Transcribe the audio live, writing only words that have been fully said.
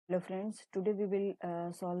Hello friends, today we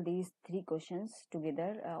will solve these three questions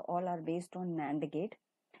together. All are based on NAND gate.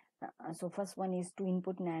 So first one is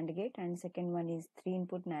 2-input NAND gate and second one is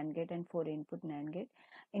 3-input NAND gate and 4-input NAND gate.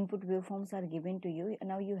 Input waveforms are given to you.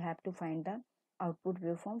 Now you have to find the output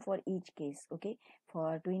waveform for each case, okay?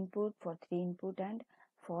 For 2-input, for 3-input and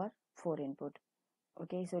for 4-input.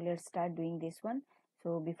 Okay, so let's start doing this one.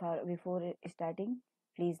 So before starting,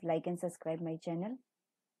 please like and subscribe my channel.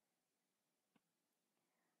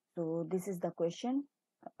 So this is the question.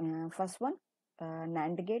 First one,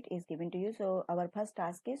 NAND gate is given to you. So our first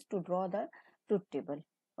task is to draw the truth table.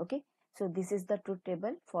 Okay, so this is the truth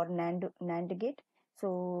table for NAND gate.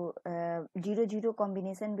 So 0-0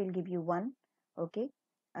 combination will give you 1. Okay,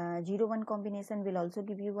 0-1 combination will also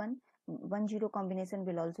give you 1. 1-0 combination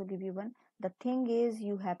will also give you 1. The thing is,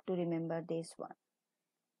 you have to remember this one.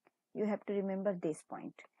 You have to remember this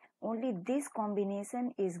point. Only this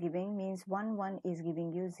combination is giving, means 1-1 is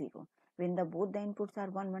giving you 0. When the both the inputs are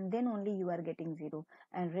 1-1, then only you are getting 0,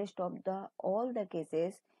 and rest of the all the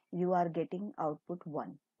cases you are getting output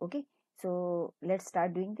 1. Okay, so let's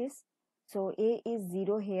start doing this. So A is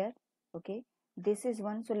 0 here. Okay, this is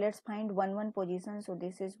 1. So let's find 1-1 position. So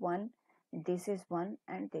this is 1, this is 1,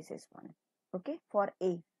 and this is 1. Okay, for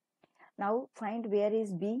A. Now find where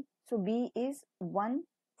is B. So B is 1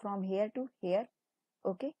 from here to here.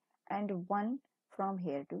 Okay, and 1 from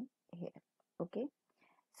here to here. Okay,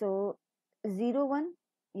 so 0-1,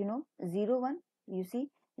 0-1, you see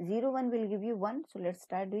 0-1 will give you 1. So let's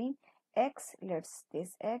start doing x. Let's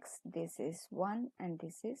this x, this is 1 and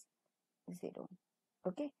this is 0.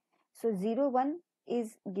 Okay, so 0-1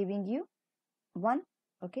 is giving you 1.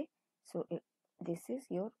 Okay, so this is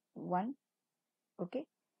your 1. Okay,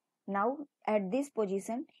 now at this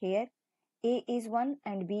position here, A is 1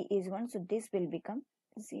 and B is 1, so this will become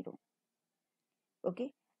 0.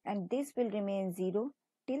 Okay, and this will remain 0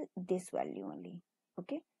 till this value only.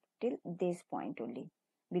 Okay, till this point only,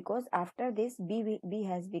 because after this B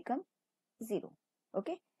has become 0.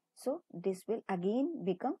 Okay, so this will again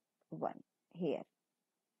become 1 here.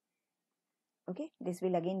 Okay, this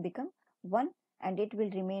will again become 1 and it will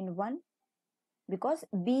remain 1 because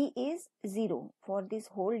B is 0 for this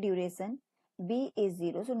whole duration. B is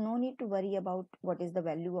 0, so no need to worry about what is the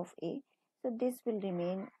value of A. So this will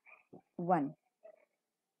remain 1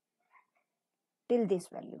 till this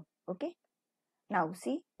value. Okay, now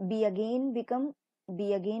see, B again become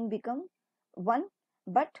 1,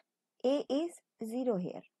 but A is 0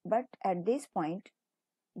 here, but at this point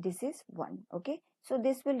this is 1. Okay, so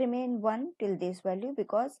this will remain 1 till this value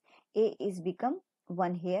because A is become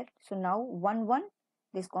 1 here. So now 1-1,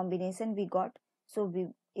 this combination we got, so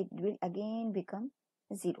it will again become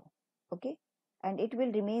 0. Okay, and it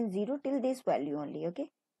will remain 0 till this value only. Okay,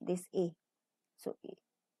 this A, so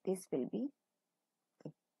this will be A.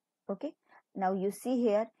 Okay, now you see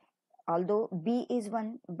here, although B is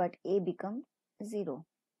 1 but A become 0.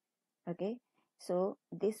 Okay, so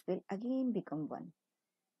this will again become 1.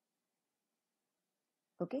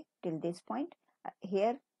 Okay, till this point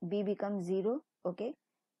here B becomes 0. Okay,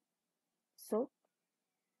 so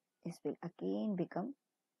this will again become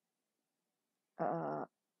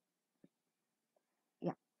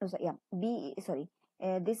B, sorry,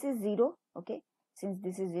 this is 0. Okay, since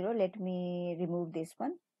this is 0, let me remove this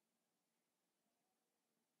one.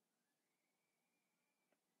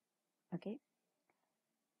 Okay,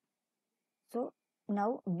 so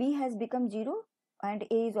now B has become 0 and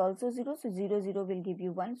A is also 0, so 0-0 will give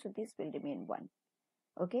you 1, so this will remain 1.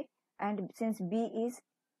 Okay, and since B is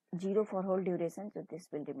 0 for whole duration, so this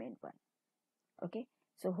will remain 1. Okay,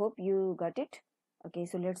 so hope you got it. Okay,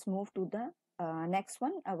 so let's move to the next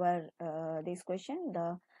one, our this question,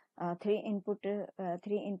 the 3-input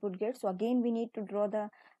gate. So again we need to draw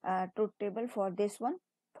the truth table for this one,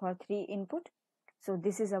 for 3-input. So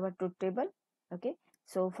this is our truth table. Okay,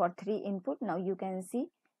 so for 3-input, now you can see,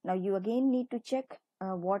 now you again need to check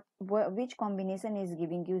which combination is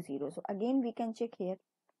giving you 0. So again we can check here.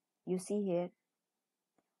 You see here,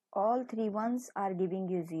 all 3 ones are giving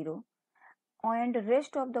you 0, and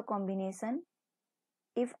rest of the combination,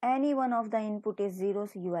 if any one of the input is 0,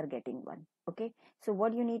 so you are getting 1. Okay, so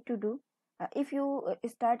what you need to do, if you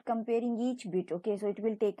start comparing each bit, okay, so it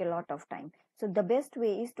will take a lot of time. So the best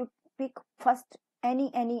way is to pick first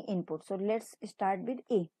any input. So let's start with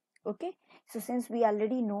A. Okay, so since we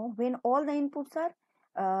already know when all the inputs are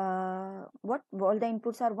all the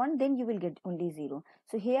inputs are 1, then you will get only 0.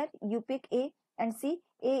 So here you pick A and see,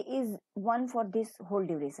 A is 1 for this whole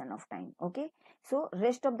duration of time. Okay, so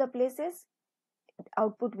rest of the places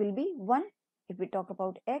output will be 1. If we talk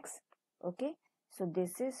about X, okay, so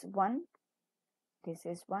this is 1, this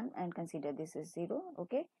is 1 and consider this is 0.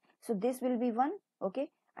 Okay, so this will be 1. Okay,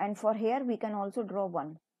 and for here we can also draw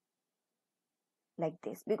 1 like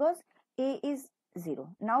this because A is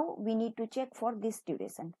 0. Now we need to check for this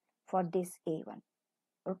duration for this A1.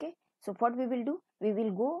 Okay, so what we will do, we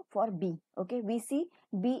will go for B. Okay, we see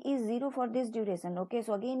B is 0 for this duration. Okay,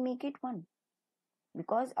 so again make it 1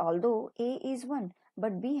 because although A is 1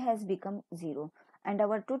 but B has become 0, and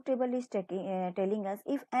our truth table is telling us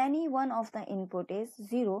if any one of the input is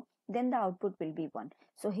 0 then the output will be 1.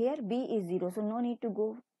 So here B is 0, so no need to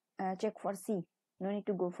go check for C, no need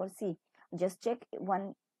to go for C, just check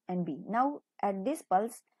 1 and B. Now at this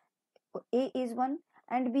pulse A is 1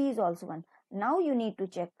 and B is also 1. Now you need to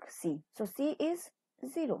check C, so C is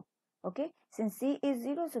 0. Okay, since C is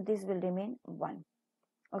 0, so this will remain 1.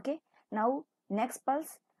 Okay, now next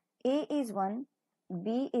pulse A is 1,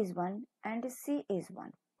 B is 1 and C is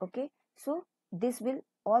 1. Okay, so this will,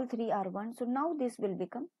 all three are 1, so now this will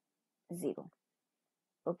become 0.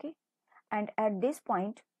 Okay, and at this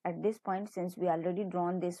point since we already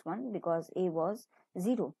drawn this one because A was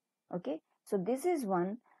 0. Okay, so this is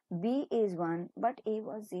 1, B is 1 but A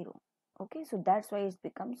was 0. Okay, so that's why it's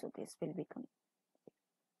become, so this will become.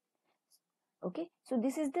 Okay, so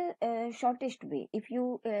this is the shortest way. If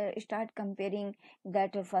you start comparing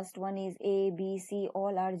that first one is A, B, C,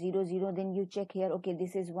 all are 0, 0, then you check here, okay,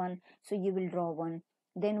 this is 1, so you will draw 1.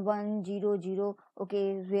 Then 1, 0, 0,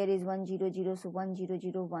 okay, where is 1, 0, 0, so 1, 0,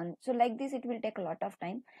 0, 1. So like this, it will take a lot of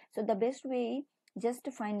time. So the best way, just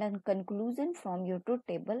to find a conclusion from your truth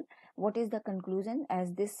table. What is the conclusion?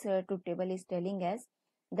 As this truth table is telling us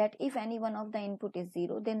that if any one of the input is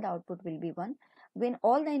 0, then the output will be 1. When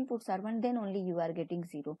all the inputs are 1, then only you are getting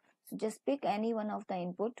 0. So just pick any one of the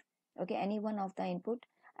input. Okay, any one of the input,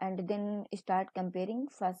 and then start comparing.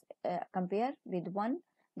 First compare with 1,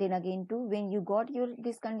 then again 2. When you got your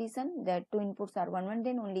this condition that 2 inputs are 1, 1,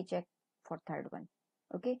 then only check for third one.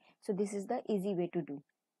 Okay, so this is the easy way to do.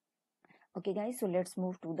 Okay guys, so let's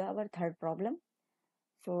move to our third problem.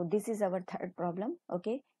 So this is our third problem.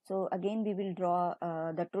 Okay, so again we will draw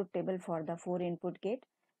the truth table for the 4 input gate.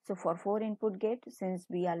 So for 4 input gate, since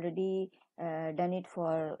we already done it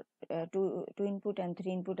for 2 input and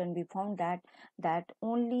 3 input, and we found that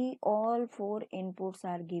only all 4 inputs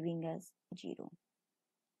are giving us 0.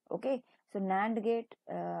 Okay, so NAND gate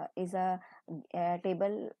is a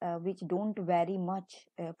table which don't vary much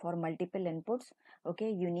for multiple inputs.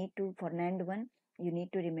 Okay, you need to, for NAND 1, you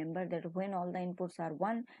need to remember that when all the inputs are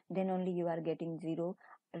 1, then only you are getting 0.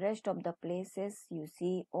 Rest of the places, you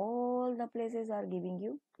see all the places are giving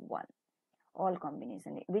you 1, all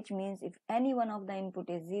combination, which means if any one of the input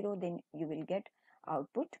is 0, then you will get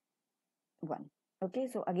output 1. Okay,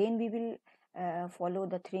 so again we will follow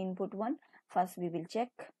the 3 input one. First we will check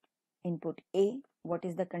input A, what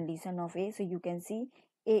is the condition of A. So you can see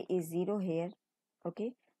A is 0 here.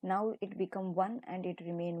 Okay, now it become 1 and it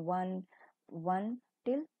remain 1, 1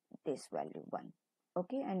 till this value 1.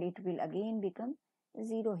 Okay, and it will again become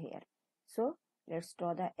 0 here. So let's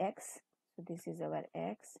draw the X. So this is our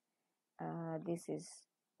X, this is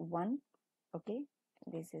 1. Okay,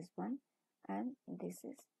 this is 1 and this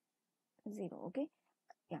is 0. Okay,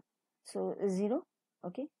 yeah, so 0.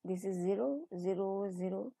 Okay, this is 0, 0,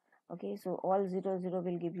 0. Okay, so all 0, 0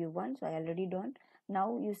 will give you 1. So I already done.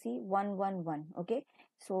 Now you see 1, 1, 1. Okay,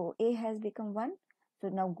 so A has become 1. So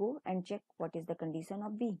now go and check what is the condition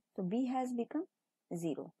of B. So B has become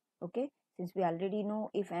 0. Okay, since we already know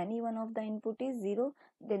if any one of the input is 0,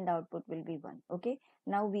 then the output will be 1. Okay,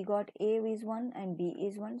 now we got A is 1 and B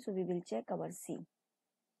is 1. So we will check our C.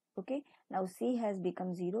 Okay, now C has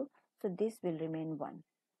become 0. So this will remain 1.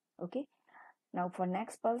 Okay, now for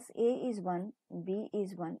next pulse, A is 1, B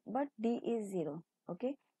is 1, but D is 0.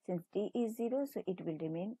 Okay, since D is 0, so it will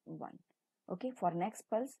remain 1. Okay, for next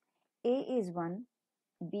pulse, A is 1,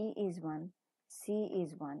 B is 1, C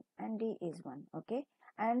is 1 and D is 1. Okay,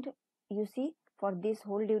 and you see for this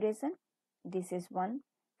whole duration, this is 1.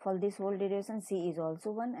 For this whole duration, C is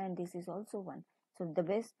also 1 and this is also 1. So the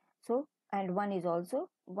best, so and 1 is also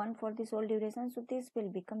 1 for this whole duration. So this will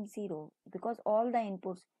become 0 because all the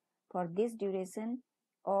inputs for this duration,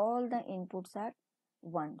 all the inputs are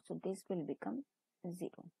 1. So this will become 0.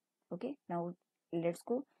 Okay, now let's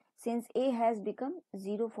go. Since A has become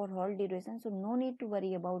 0 for whole duration, so no need to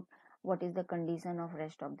worry about what is the condition of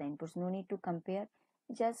rest of the inputs. No need to compare.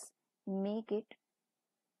 Just make it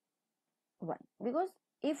 1. Because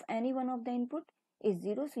if any one of the input is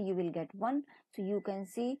 0, so you will get 1. So you can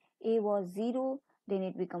see A was 0, then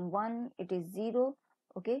it become 1, it is 0.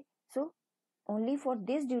 Okay, so only for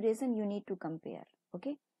this duration you need to compare.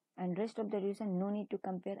 Okay, and rest of the duration no need to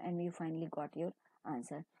compare, and you finally got your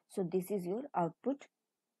answer. So this is your output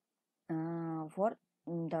for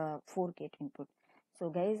the 4 gate input. So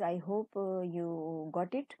guys, I hope you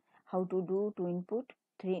got it, how to do 2 input,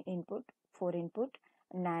 3 input, 4 input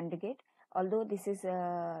NAND gate. Although this is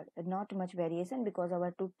not much variation because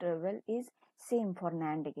our truth table is same for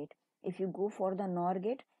NAND gate. If you go for the NOR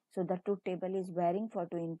gate, so the truth table is varying for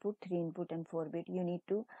 2 input, 3 input and 4 bit. You need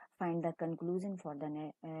to find the conclusion for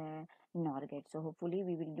the NOR gate. So hopefully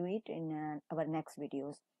we will do it in our next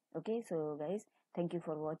videos. Okay, so guys, thank you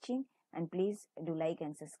for watching, and please do like,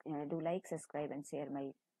 subscribe and share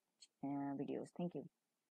my videos. Thank you.